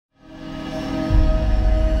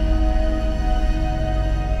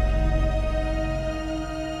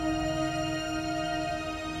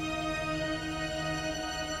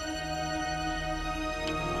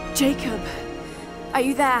Jacob, are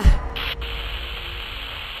you there?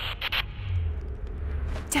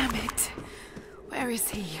 Damn it. Where is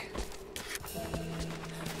he?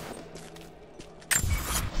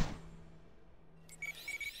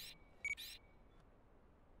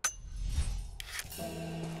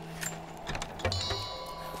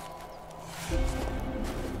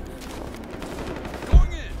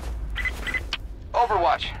 Going in.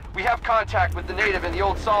 Overwatch, we have contact with the native in the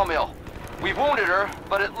old sawmill. We've wounded her,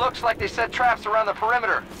 but it looks like they set traps around the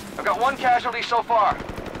perimeter. I've got one casualty so far.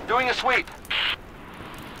 Doing a sweep.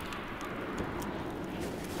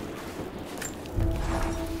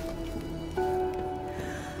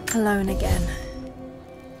 Alone again.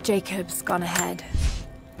 Jacob's gone ahead.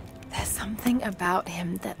 There's something about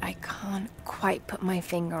him that I can't quite put my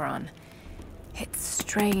finger on. It's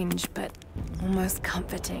strange, but almost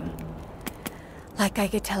comforting. Like I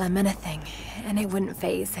could tell him anything, and it wouldn't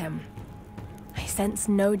faze him. I sense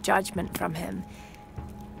no judgment from him.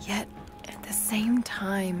 Yet, at the same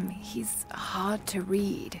time, he's hard to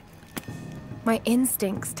read. My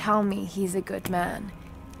instincts tell me he's a good man.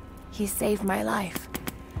 He saved my life.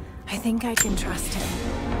 I think I can trust him,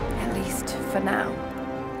 at least for now.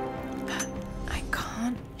 But I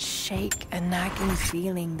can't shake a nagging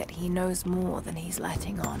feeling that he knows more than he's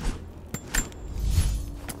letting on.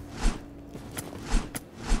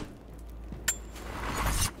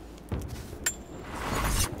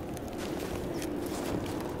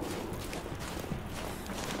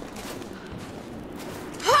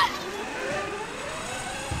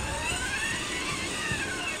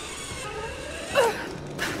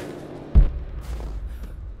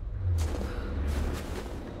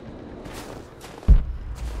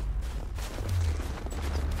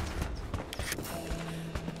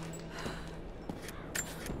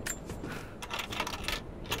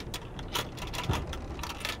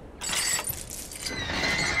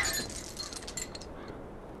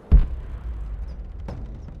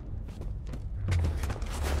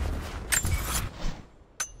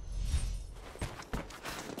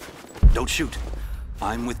 Don't shoot.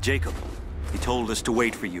 I'm with Jacob. He told us to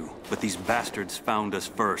wait for you, but these bastards found us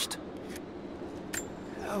first.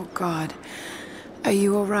 Oh God. Are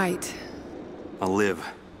you all right? I'll live.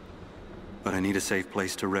 But I need a safe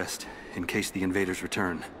place to rest, in case the invaders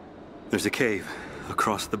return. There's a cave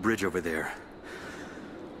across the bridge over there.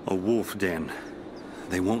 A wolf den.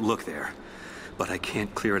 They won't look there, but I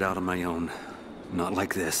can't clear it out on my own. Not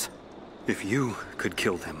like this. If you could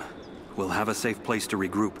kill them, we'll have a safe place to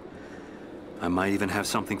regroup. I might even have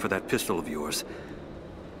something for that pistol of yours.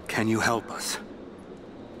 Can you help us?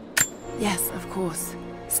 Yes, of course.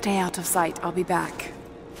 Stay out of sight. I'll be back.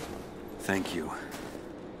 Thank you.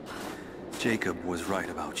 Jacob was right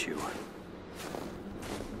about you.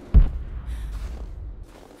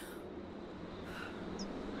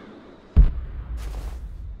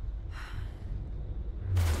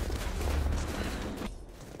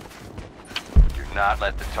 Do not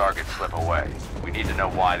let the target slip away. We need to know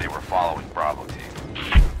why they were following Bravo team.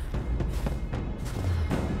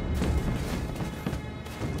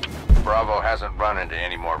 Bravo hasn't run into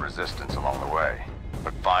any more resistance along the way.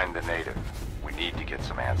 But find the native. We need to get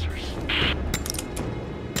some answers.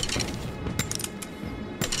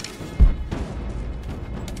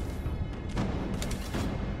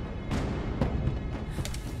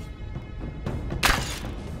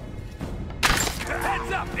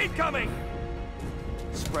 Heads up! Incoming!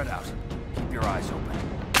 Spread out. Keep your eyes open.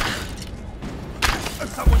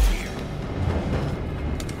 Someone's here.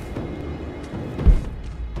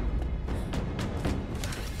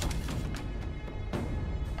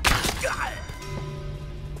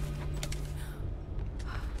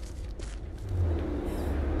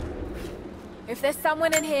 If there's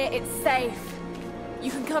someone in here, it's safe. You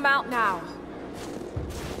can come out now.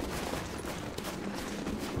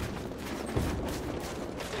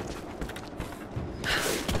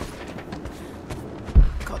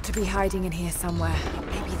 Got to be hiding in here somewhere.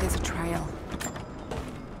 Maybe there's a trail.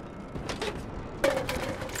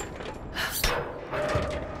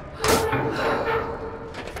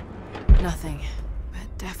 Nothing,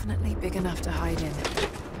 but definitely big enough to hide in.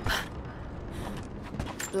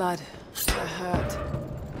 Blood. That hurt.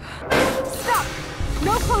 Stop!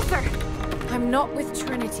 No closer! I'm not with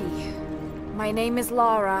Trinity. My name is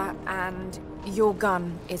Lara, and your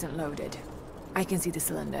gun isn't loaded. I can see the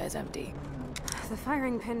cylinder is empty. The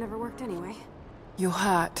firing pin never worked anyway. You're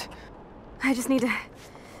hurt. I just need to...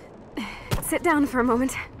 sit down for a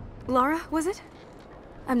moment. Lara, was it?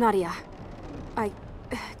 I'm Nadia. I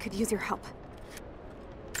could use your help.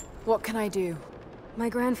 What can I do? My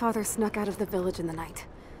grandfather snuck out of the village in the night.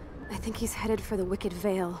 I think he's headed for the Wicked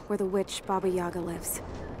Vale, where the witch Baba-Yaga lives.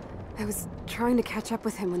 I was trying to catch up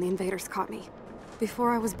with him when the invaders caught me. Before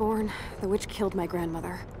I was born, the witch killed my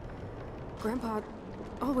grandmother. Grandpa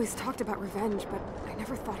always talked about revenge, but I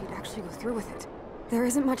never thought he'd actually go through with it. There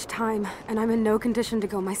isn't much time, and I'm in no condition to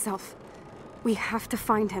go myself. We have to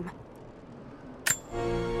find him.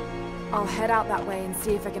 I'll head out that way and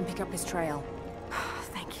see if I can pick up his trail.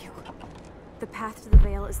 Thank you. The path to the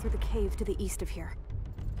Vale is through the cave to the east of here.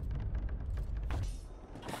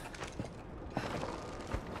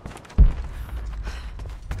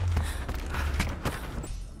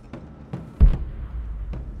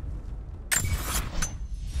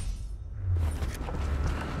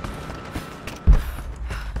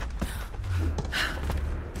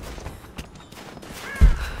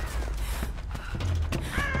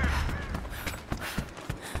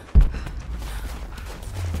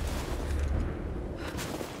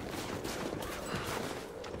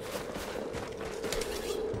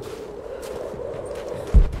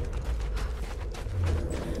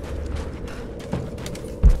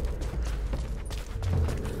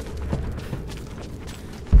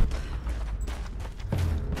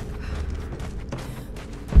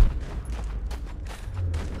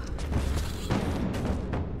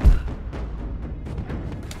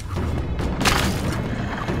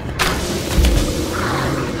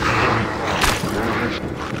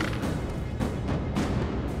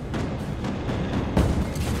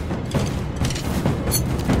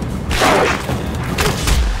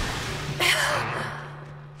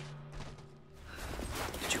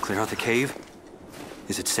 Clear out the cave?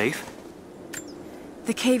 Is it safe?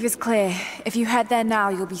 The cave is clear. If you head there now,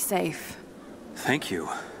 you'll be safe. Thank you.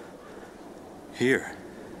 Here,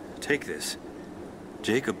 take this.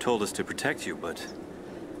 Jacob told us to protect you, but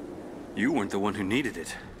you weren't the one who needed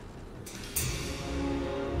it.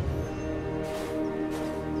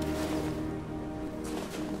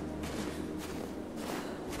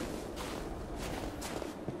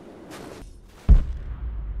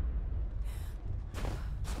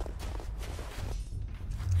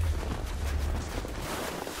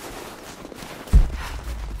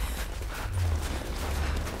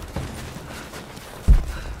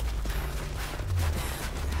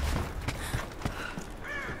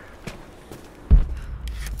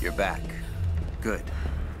 You're back. Good.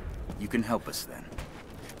 You can help us then.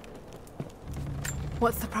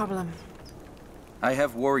 What's the problem? I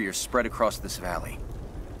have warriors spread across this valley.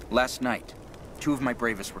 Last night, 2 of my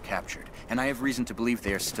bravest were captured, and I have reason to believe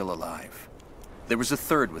they are still alive. There was a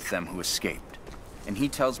third with them who escaped, and he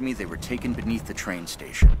tells me they were taken beneath the train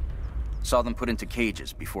station. Saw them put into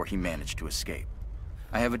cages before he managed to escape.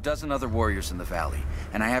 I have a dozen other warriors in the valley,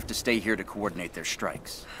 and I have to stay here to coordinate their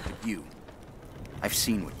strikes. But you, I've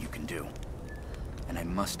seen what you can do, and I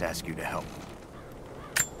must ask you to help.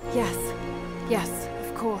 Yes. Yes,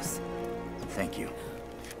 of course. Thank you.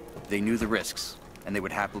 They knew the risks, and they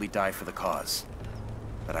would happily die for the cause.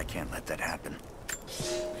 But I can't let that happen.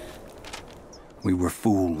 We were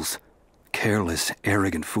fools. Careless,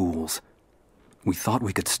 arrogant fools. We thought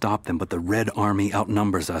we could stop them, but the Red Army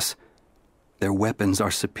outnumbers us. Their weapons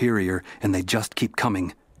are superior, and they just keep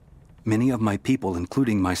coming. Many of my people,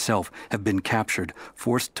 including myself, have been captured,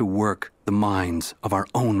 forced to work the mines of our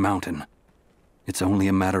own mountain. It's only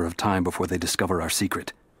a matter of time before they discover our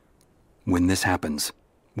secret. When this happens,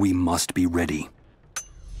 we must be ready.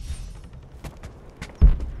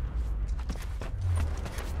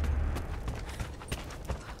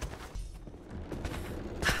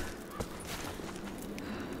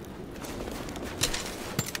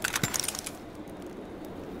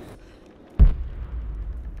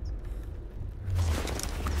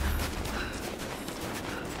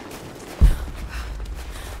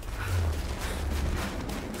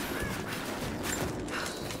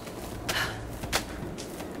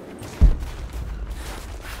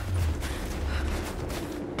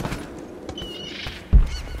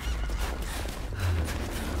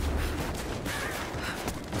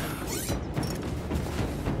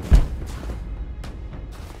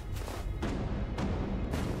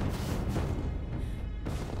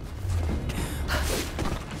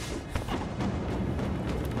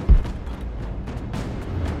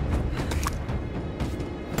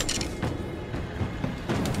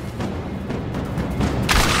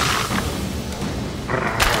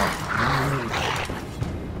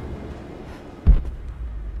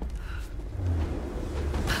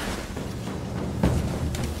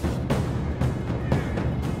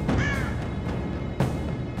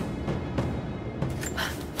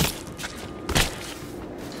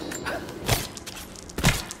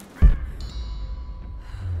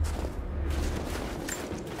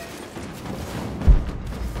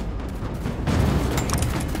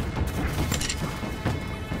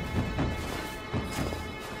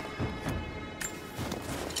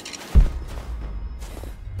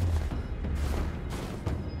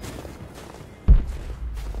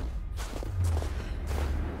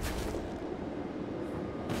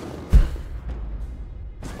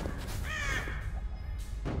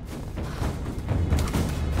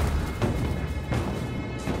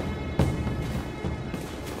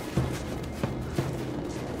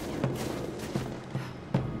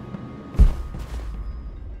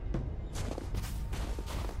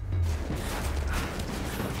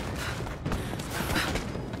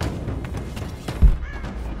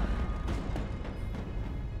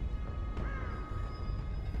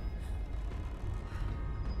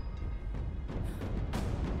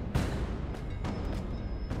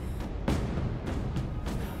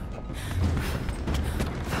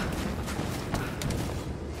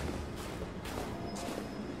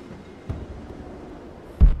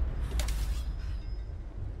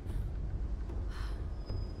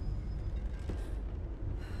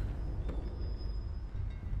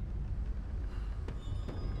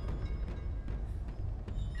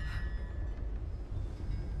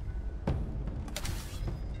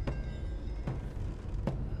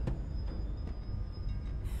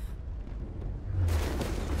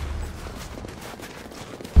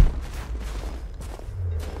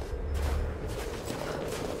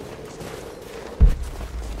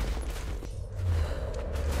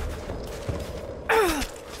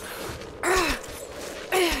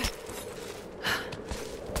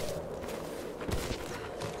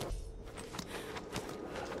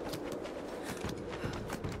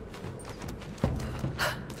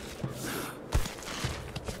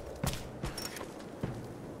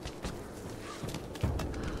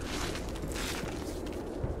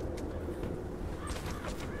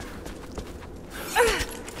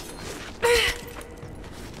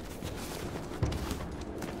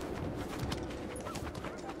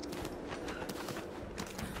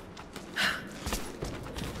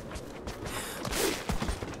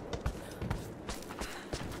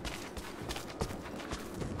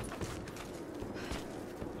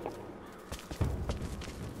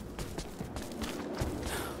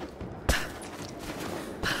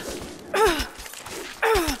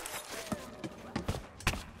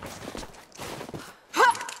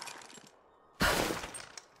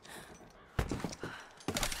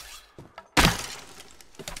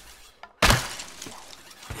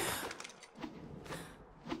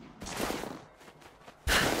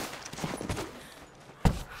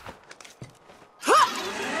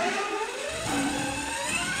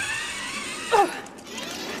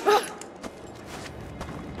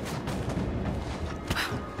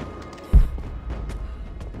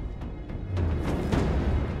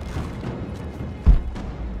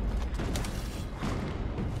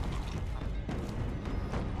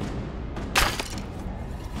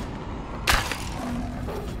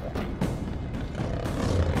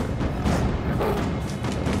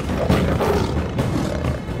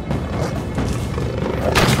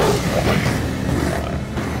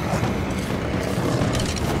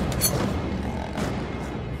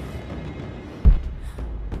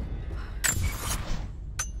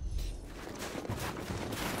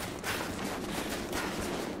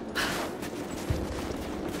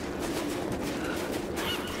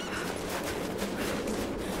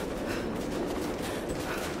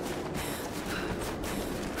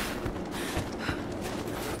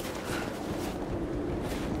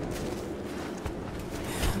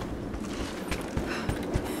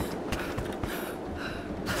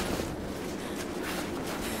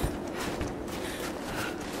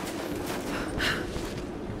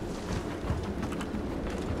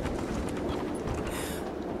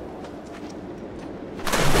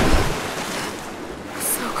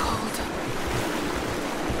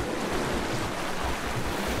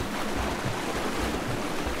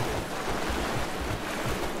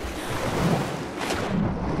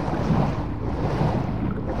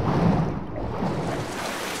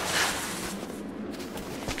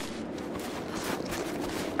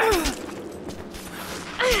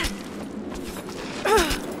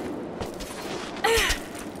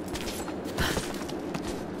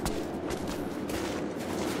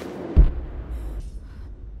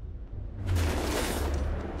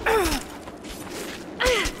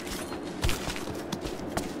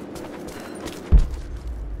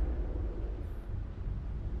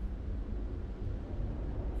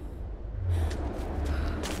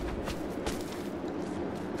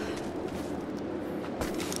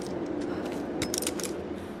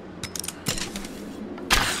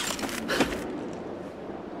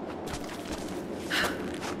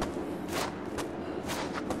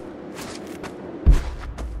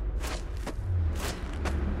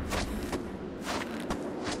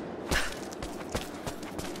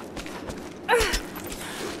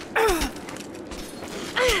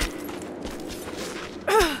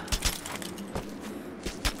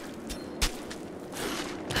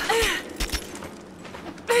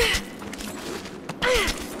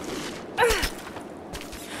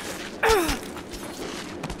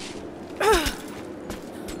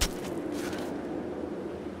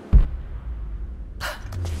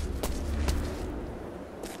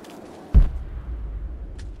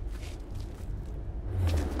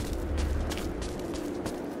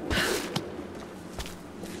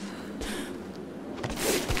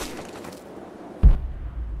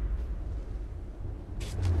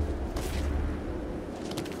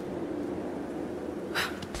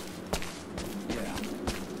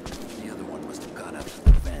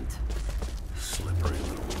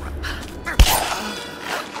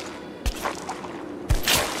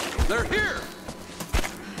 They're here!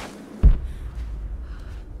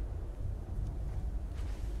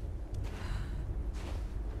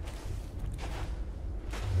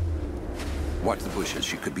 Watch the bushes.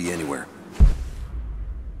 She could be anywhere.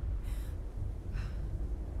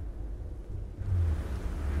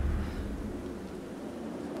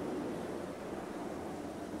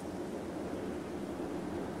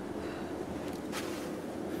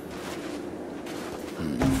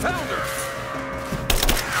 Found her!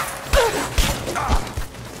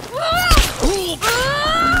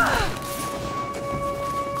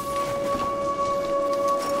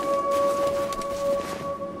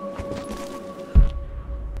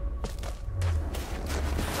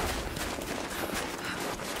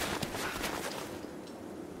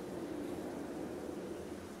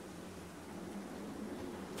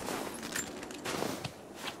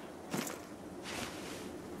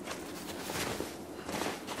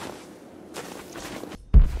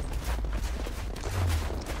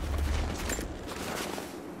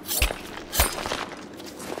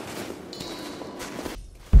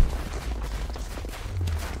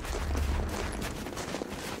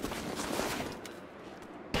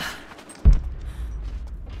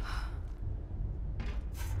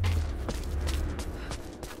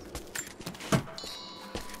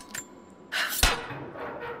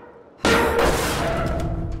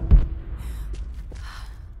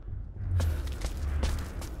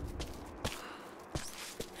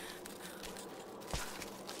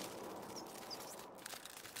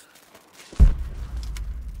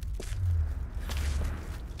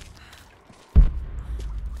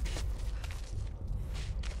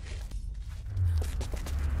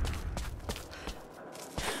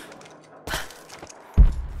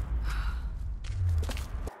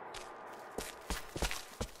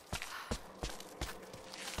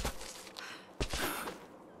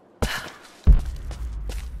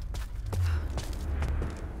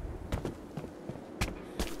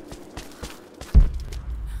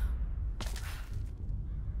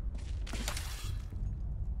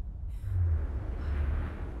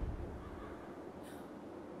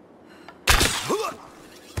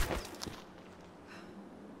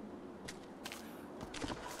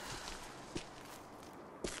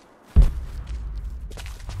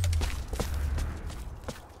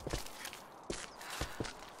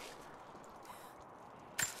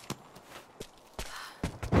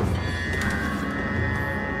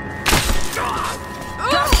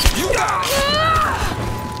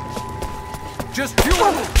 Just you!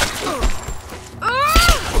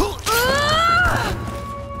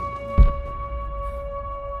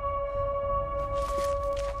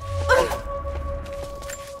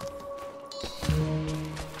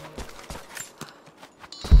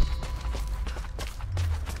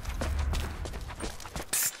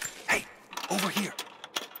 Hey, over here.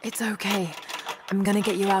 It's okay. I'm gonna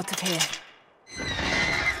get you out of here.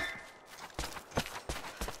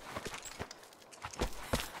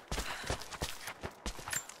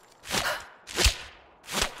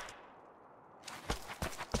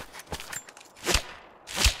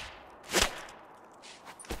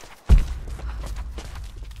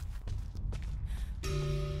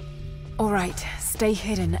 All right, stay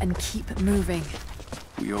hidden and keep moving.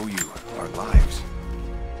 We owe you our lives.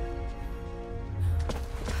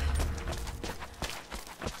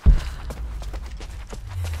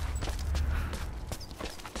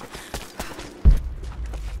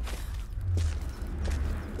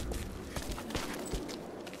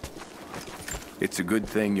 It's a good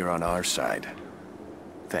thing you're on our side.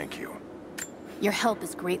 Thank you. Your help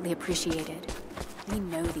is greatly appreciated. We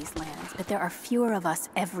know these lands, but there are fewer of us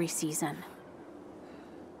every season.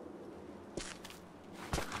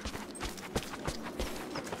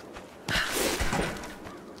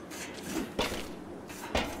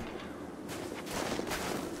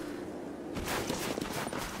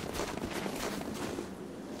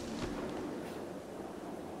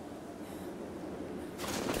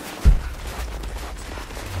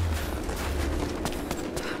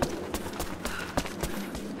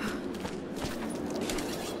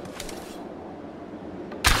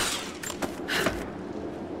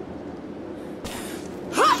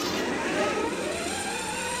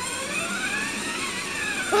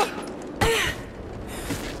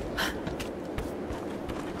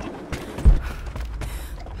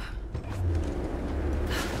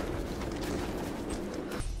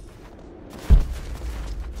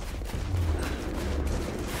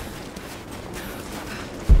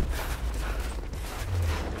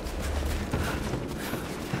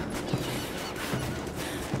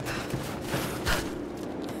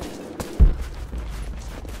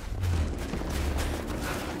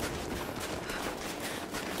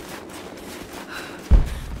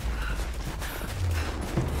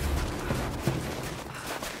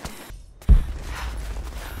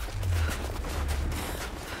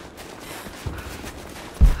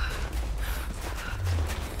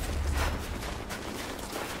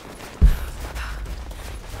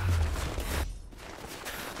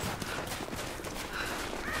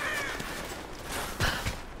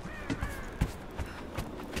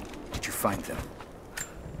 find them?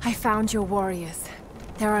 I found your warriors.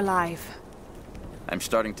 They're alive. I'm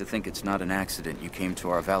starting to think it's not an accident you came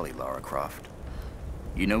to our valley, Lara Croft.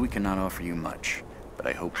 You know we cannot offer you much, but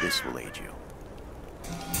I hope this will aid you.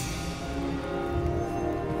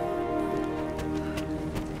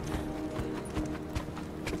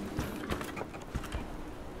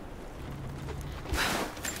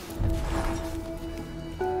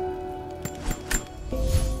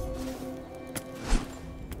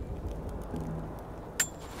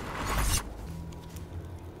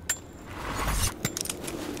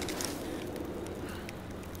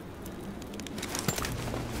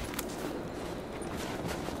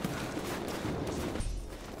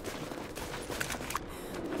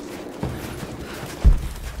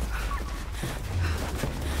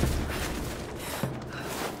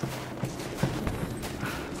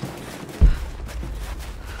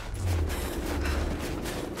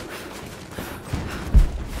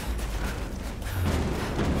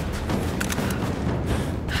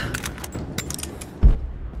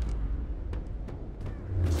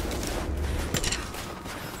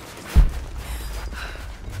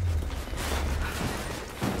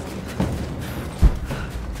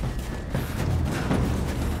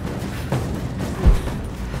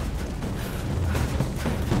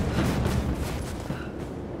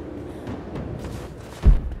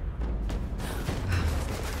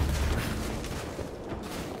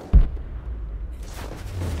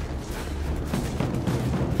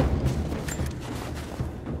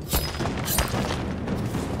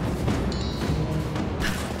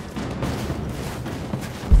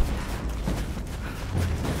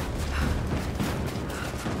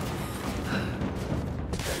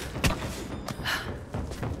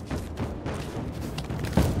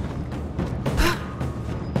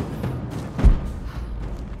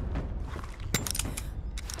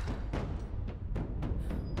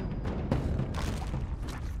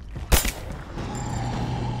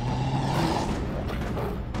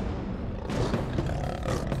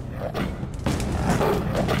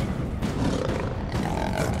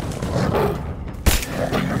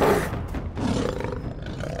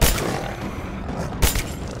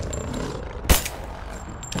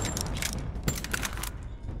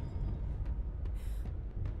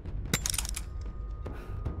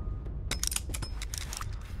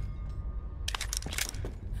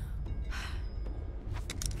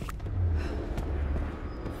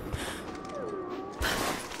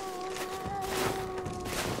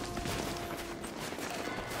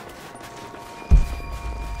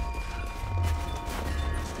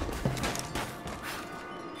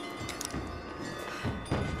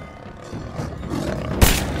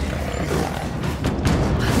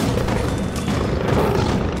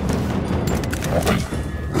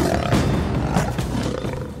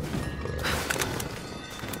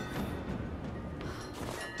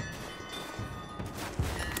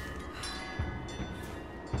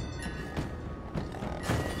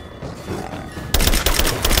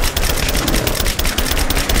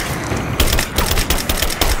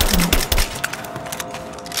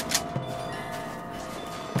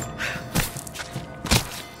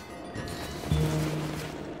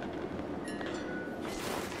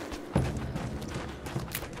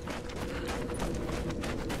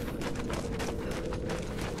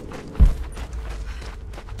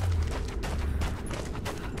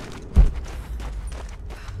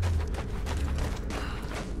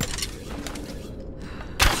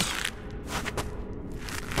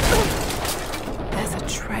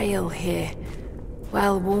 Trail here.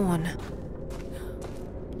 Well worn.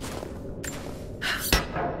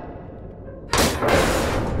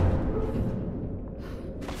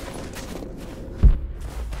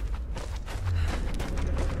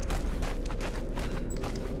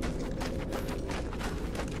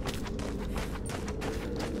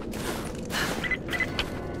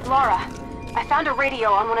 Lara, I found a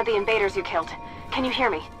radio on one of the invaders you killed. Can you hear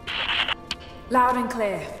me? Loud and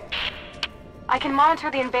clear. I can monitor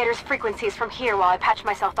the invaders' frequencies from here while I patch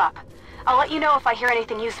myself up. I'll let you know if I hear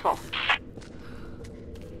anything useful.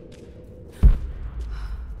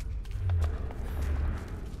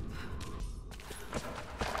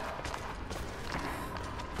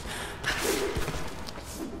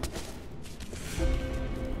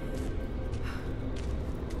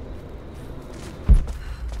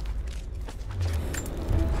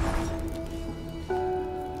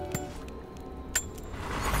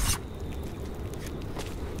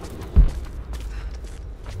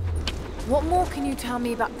 What more can you tell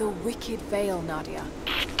me about the Wicked Vale, Nadia?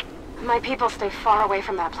 My people stay far away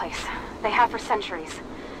from that place. They have for centuries.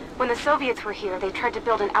 When the Soviets were here, they tried to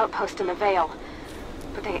build an outpost in the Vale.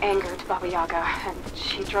 but they angered Baba-Yaga, and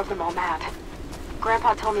she drove them all mad.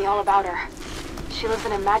 Grandpa told me all about her. She lives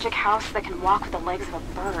in a magic house that can walk with the legs of a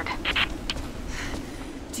bird.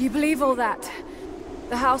 Do you believe all that?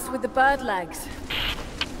 The house with the bird legs?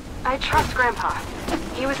 I trust Grandpa.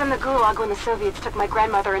 He was in the Gulag when the Soviets took my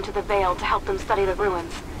grandmother into the Vale to help them study the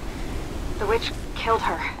ruins. The witch killed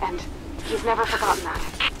her, and he's never forgotten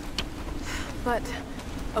that. But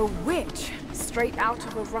a witch? Straight out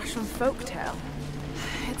of a Russian folktale?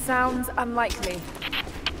 It sounds unlikely.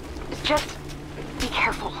 Just be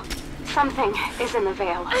careful. Something is in the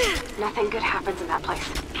Vale. Nothing good happens in that place.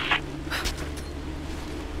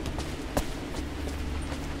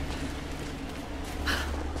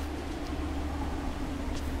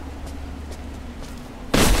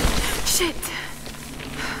 Shit!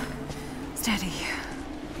 Steady.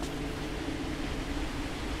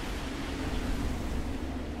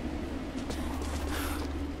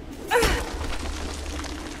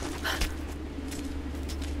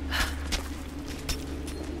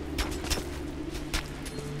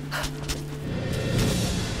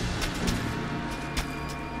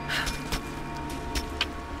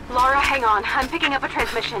 Laura, hang on. I'm picking up a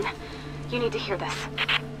transmission. You need to hear this.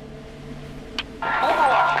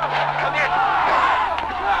 Overwatch, come in.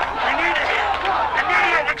 We need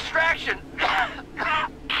immediate extraction.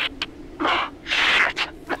 Shit.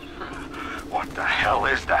 What the hell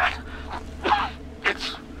is that?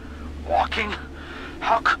 It's walking?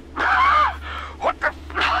 How what the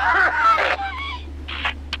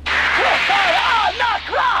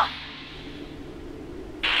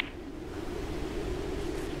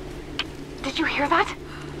Did you hear that?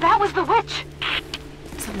 That was the witch!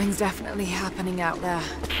 Something's definitely happening out there.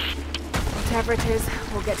 Whatever it is,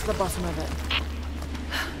 we'll get to the bottom of it.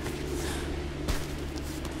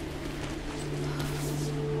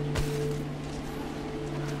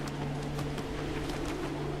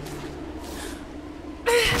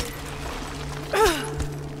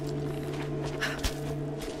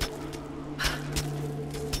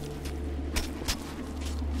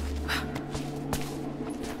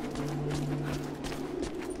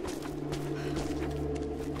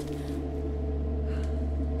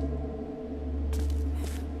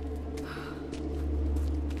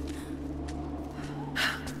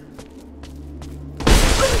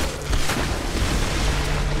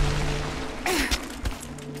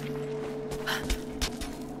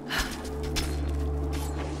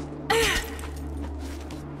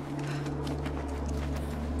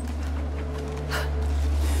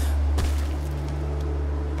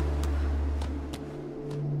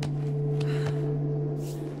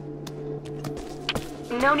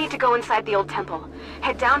 No need to go inside the old temple.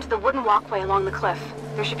 Head down to the wooden walkway along the cliff.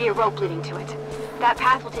 There should be a rope leading to it. That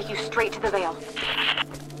path will take you straight to the Vale.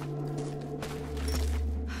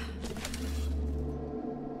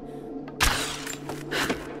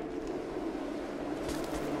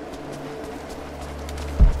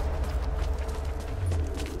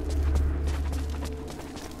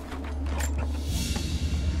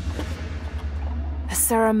 A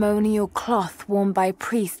ceremonial cloth worn by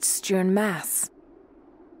priests during Mass.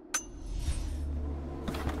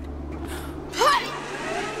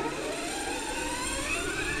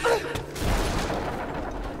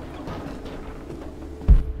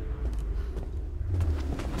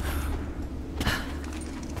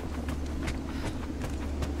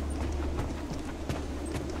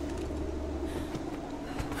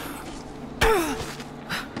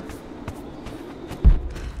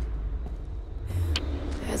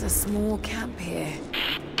 There's a small camp here.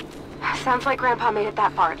 Sounds like Grandpa made it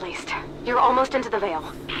that far at least. You're almost into the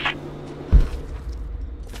Vale.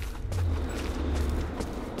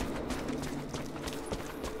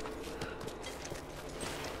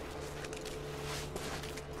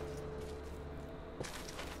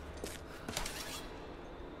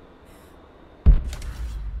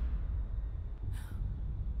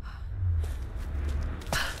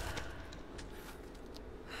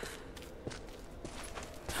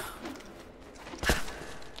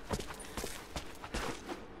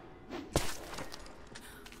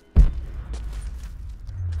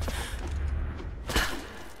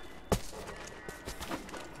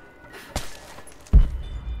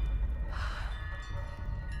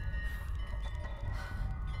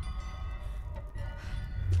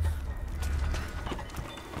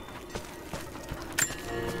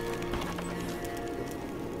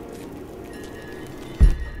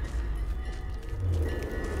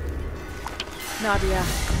 Nadia,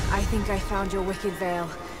 I think I found your wicked veil.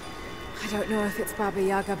 I don't know if it's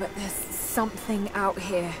Baba-Yaga, but there's something out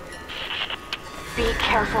here. Be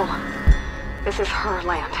careful. This is her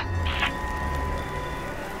land.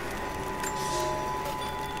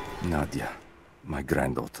 Nadia, my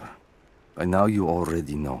granddaughter. By now you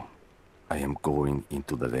already know. I am going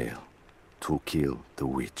into the Vale to kill the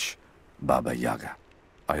witch, Baba-Yaga.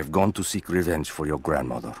 I have gone to seek revenge for your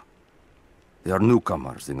grandmother. There are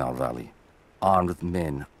newcomers in our valley, armed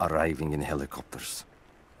men arriving in helicopters.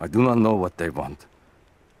 I do not know what they want,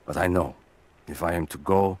 but I know if I am to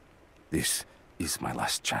go, this is my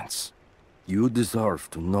last chance. You deserve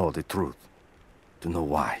to know the truth, to know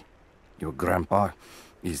why. Your grandpa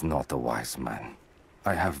is not a wise man.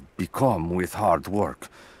 I have become, with hard work,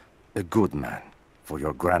 a good man for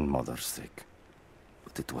your grandmother's sake.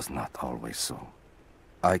 But it was not always so.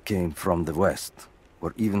 I came from the west,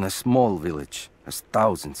 where even a small village has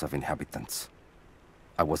thousands of inhabitants.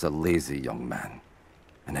 I was a lazy young man,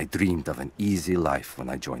 and I dreamed of an easy life when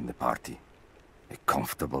I joined the party. A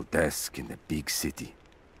comfortable desk in the big city.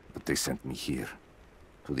 But they sent me here,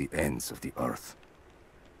 to the ends of the earth,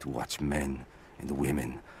 to watch men and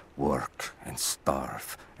women work and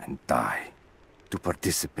starve and die, to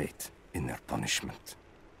participate in their punishment.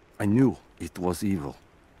 I knew it was evil,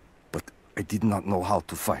 but I did not know how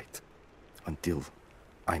to fight until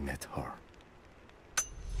I met her.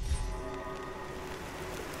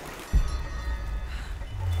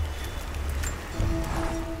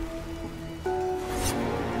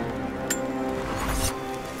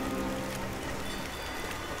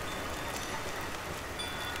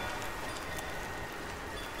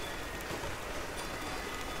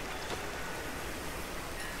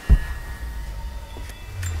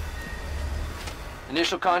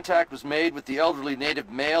 Initial contact was made with the elderly native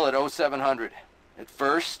male at 0700. At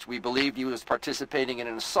first, we believed he was participating in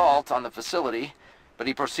an assault on the facility, but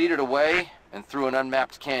he proceeded away and through an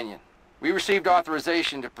unmapped canyon. We received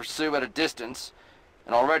authorization to pursue at a distance,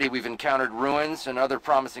 and already we've encountered ruins and other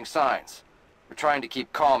promising signs. We're trying to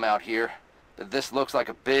keep calm out here, but this looks like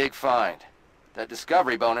a big find. That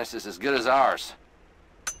discovery bonus is as good as ours.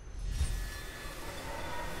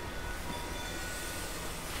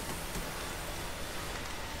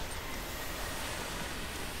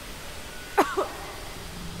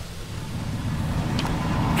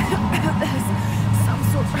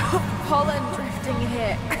 Pollen drifting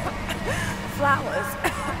here. Flowers.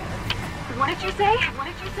 What did you say? What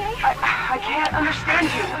did you say? I can't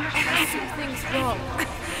understand you. Something's wrong.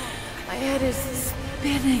 My head is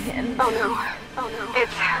spinning and... Oh no.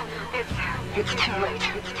 It's too late.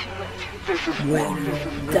 This is when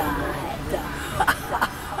you die.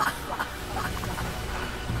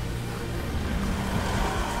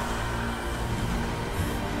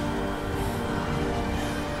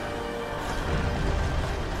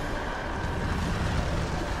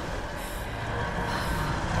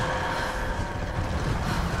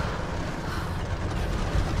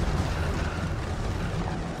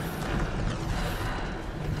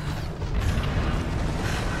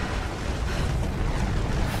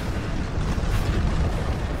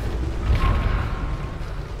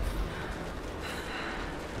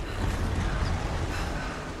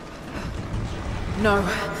 No,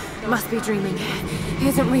 must be dreaming.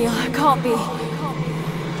 Isn't real, can't be.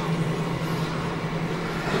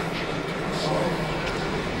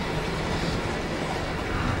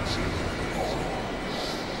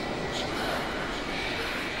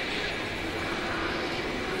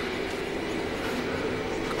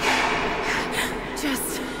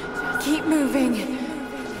 Just keep moving.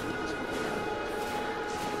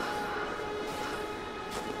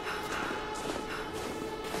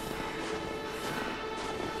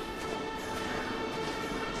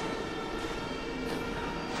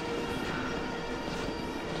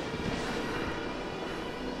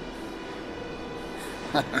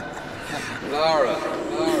 Lara.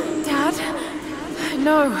 Dad?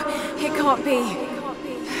 No, it can't be.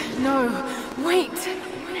 No, wait.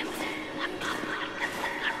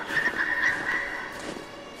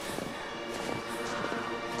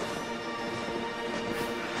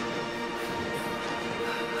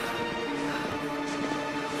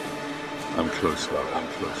 I'm close, Lara. I'm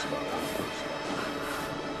close, Lara.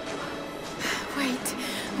 Wait,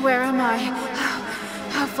 where am I?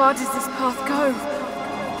 How far does this path go?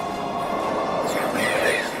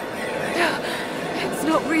 It's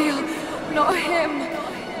not real. Not him.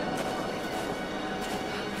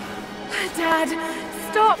 Dad,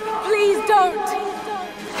 stop. Please don't.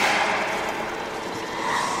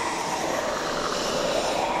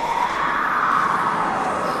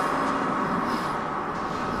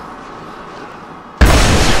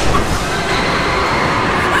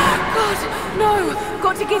 God, no.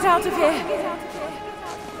 Got to get out of here.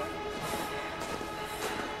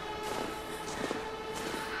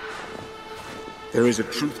 There is a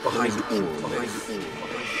truth behind all this.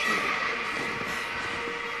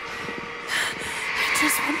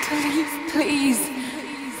 just want to leave, please.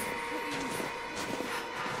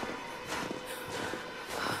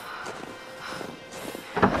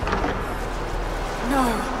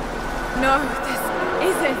 No, this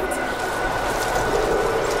isn't.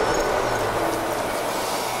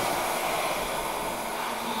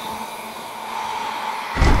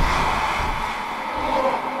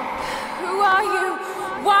 Who are you?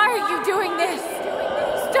 Why are you doing this?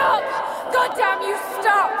 Stop! God damn you,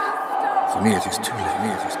 stop! For me, it is too late. For me,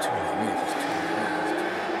 it is too late. For me, it is too late.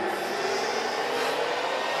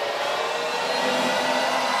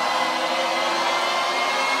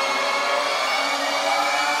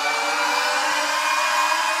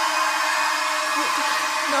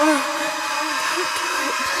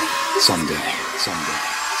 Someday.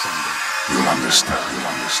 You'll understand.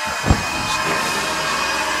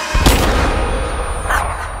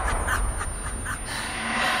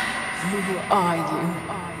 Who are you?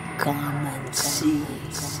 Come and see.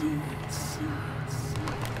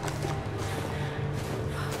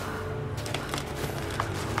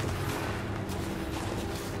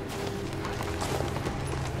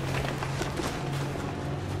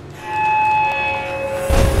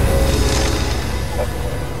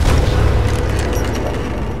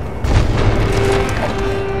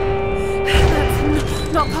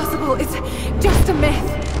 That's not possible. It's just a myth.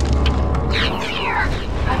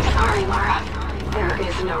 I'm sorry, Laura. There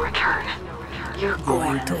is no return. You're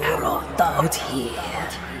Going to rot out here.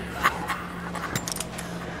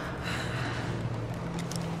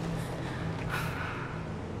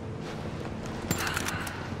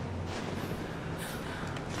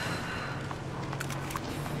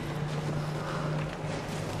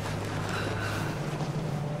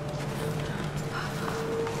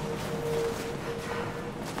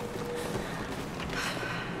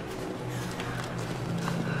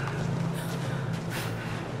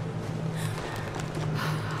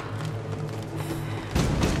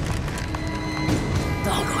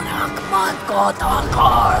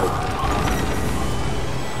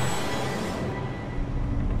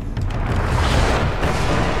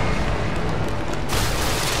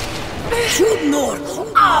 Shoot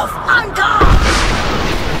north, auf, Anker!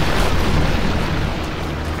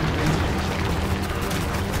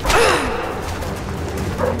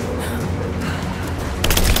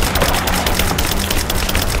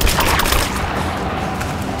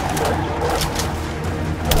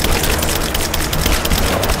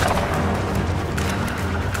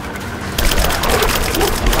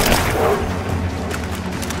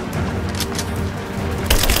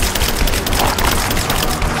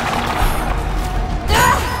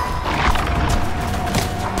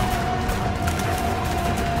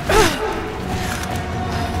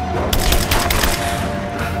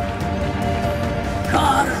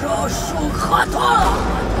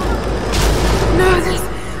 No, this...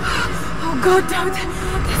 Oh God, don't...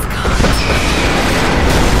 This can't...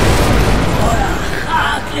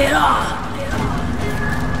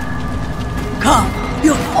 Come,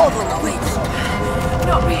 you're over the witch.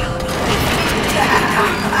 Not real.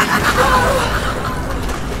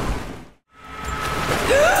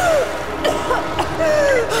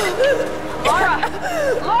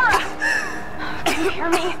 Laura! Can you hear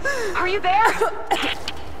me? Are you there?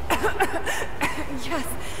 Yes,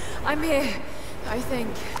 I'm here, I think.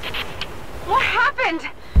 What happened?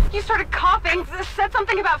 You started coughing, said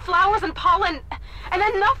something about flowers and pollen, and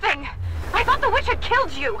then nothing. I thought the witch had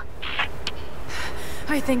killed you.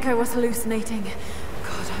 I think I was hallucinating.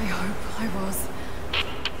 God, I hope I was.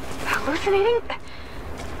 Hallucinating?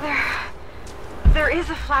 There is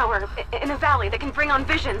a flower in a valley that can bring on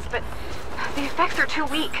visions, but the effects are too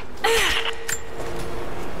weak.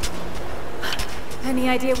 Any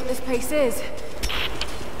idea what this place is?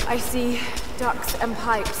 I see ducts and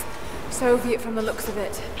pipes. Soviet from the looks of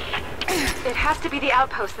it. It has to be the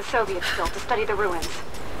outpost the Soviets built to study the ruins.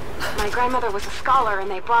 My grandmother was a scholar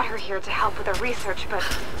and they brought her here to help with her research, but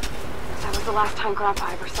that was the last time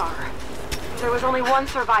Grandpa ever saw her. There was only one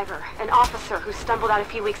survivor, an officer who stumbled out a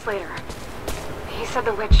few weeks later. He said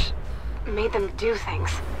the witch made them do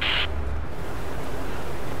things.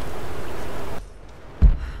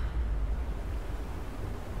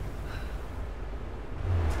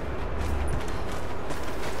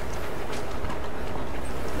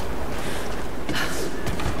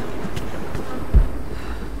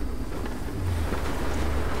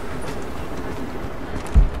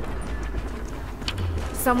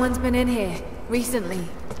 Someone's been in here, recently.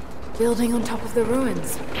 Building on top of the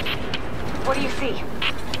ruins. What do you see?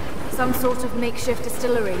 Some sort of makeshift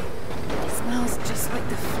distillery. It smells just like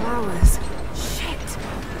the flowers. Shit!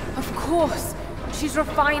 Of course! She's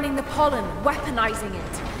refining the pollen, weaponizing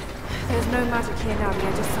it. There's no magic here,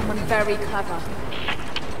 Nadia, just someone very clever.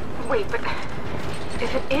 Wait, but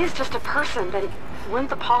if it is just a person, then wouldn't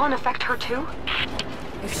the pollen affect her too?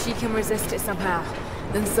 If she can resist it somehow,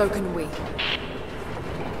 then so can we.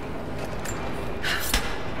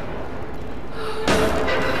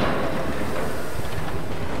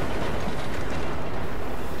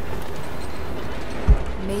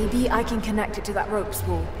 Maybe I can connect it to that rope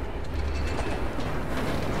spool.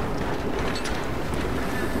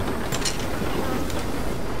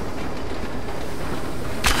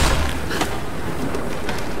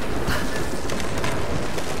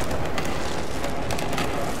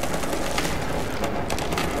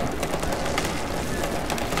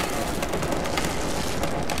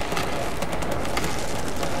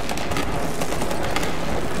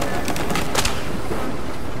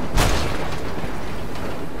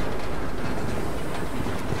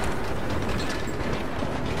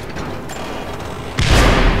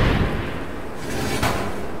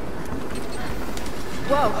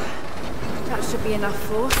 Whoa! That should be enough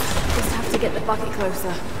force. Just have to get the bucket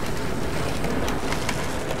closer.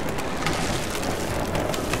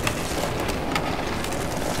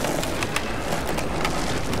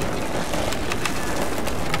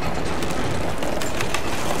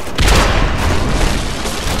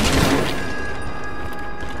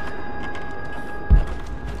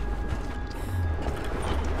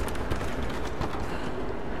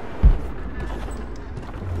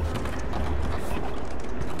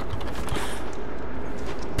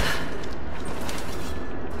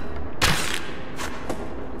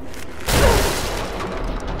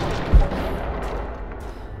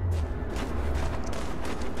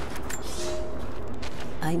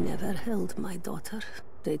 I never held my daughter.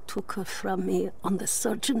 They took her from me on the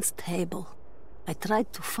surgeon's table. I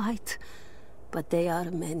tried to fight, but they are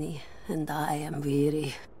many, and I am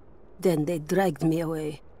weary. Then they dragged me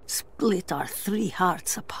away, split our 3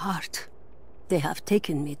 hearts apart. They have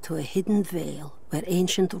taken me to a hidden vale where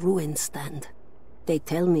ancient ruins stand. They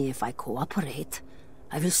tell me if I cooperate,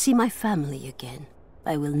 I will see my family again.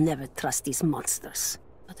 I will never trust these monsters,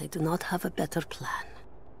 but I do not have a better plan.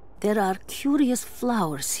 There are curious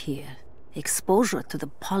flowers here. Exposure to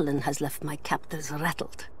the pollen has left my captors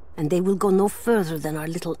rattled, and they will go no further than our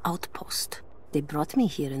little outpost. They brought me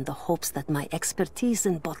here in the hopes that my expertise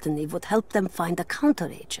in botany would help them find a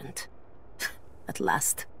counteragent. At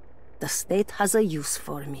last, the state has a use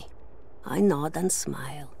for me. I nod and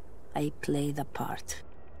smile. I play the part.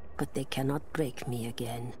 But they cannot break me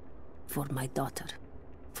again. For my daughter,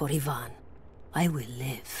 for Ivan, I will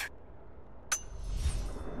live.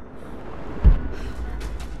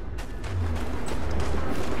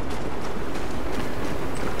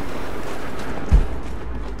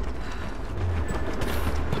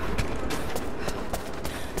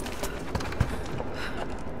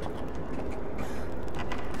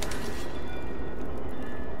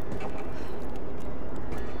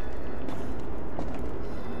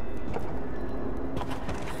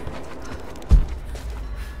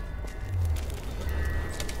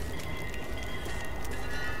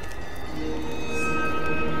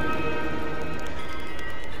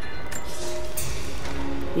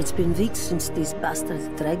 It's been weeks since these bastards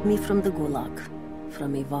dragged me from the Gulag,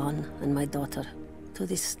 from Ivan and my daughter, to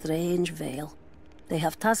this strange vale. They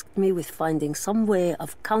have tasked me with finding some way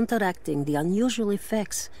of counteracting the unusual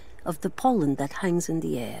effects of the pollen that hangs in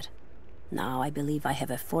the air. Now I believe I have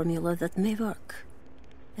a formula that may work.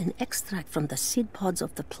 An extract from the seed pods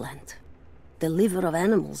of the plant. The liver of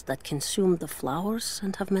animals that consume the flowers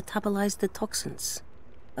and have metabolized the toxins.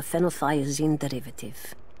 A phenothiazine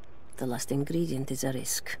derivative. The last ingredient is a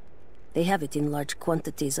risk. They have it in large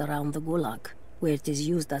quantities around the Gulag, where it is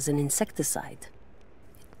used as an insecticide.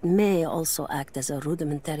 It may also act as a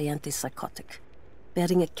rudimentary antipsychotic,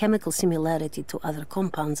 bearing a chemical similarity to other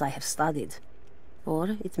compounds I have studied.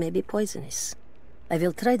 Or it may be poisonous. I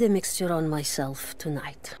will try the mixture on myself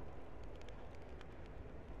tonight.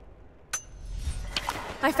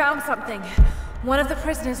 I found something. One of the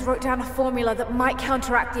prisoners wrote down a formula that might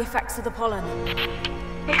counteract the effects of the pollen.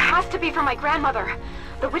 It has to be from my grandmother.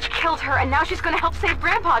 The witch killed her, and now she's gonna help save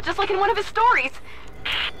Grandpa, just like in one of his stories.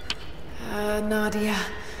 Nadia.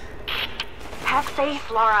 Have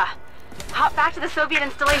faith, Laura. Hop back to the Soviet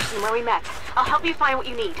installation where we met. I'll help you find what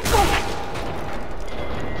you need.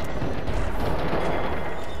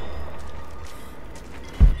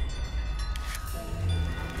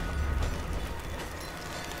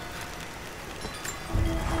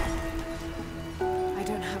 I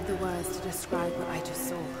don't have the words to describe what I just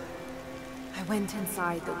saw. I went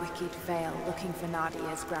inside the wicked vale looking for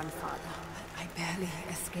Nadia's grandfather, but I barely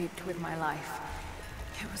escaped with my life.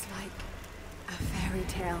 It was like A fairy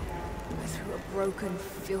tale through a broken,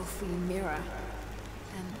 filthy mirror.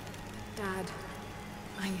 And, Dad,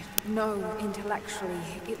 I know intellectually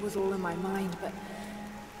it was all in my mind, but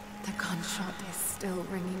the gunshot is still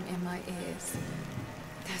ringing in my ears.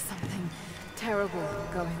 There's something terrible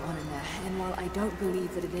going on in there, and while I don't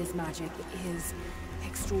believe that it is magic, it is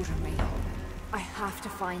extraordinary. I have to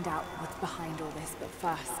find out what's behind all this, but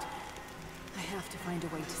first, I have to find a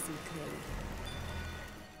way to see clearly.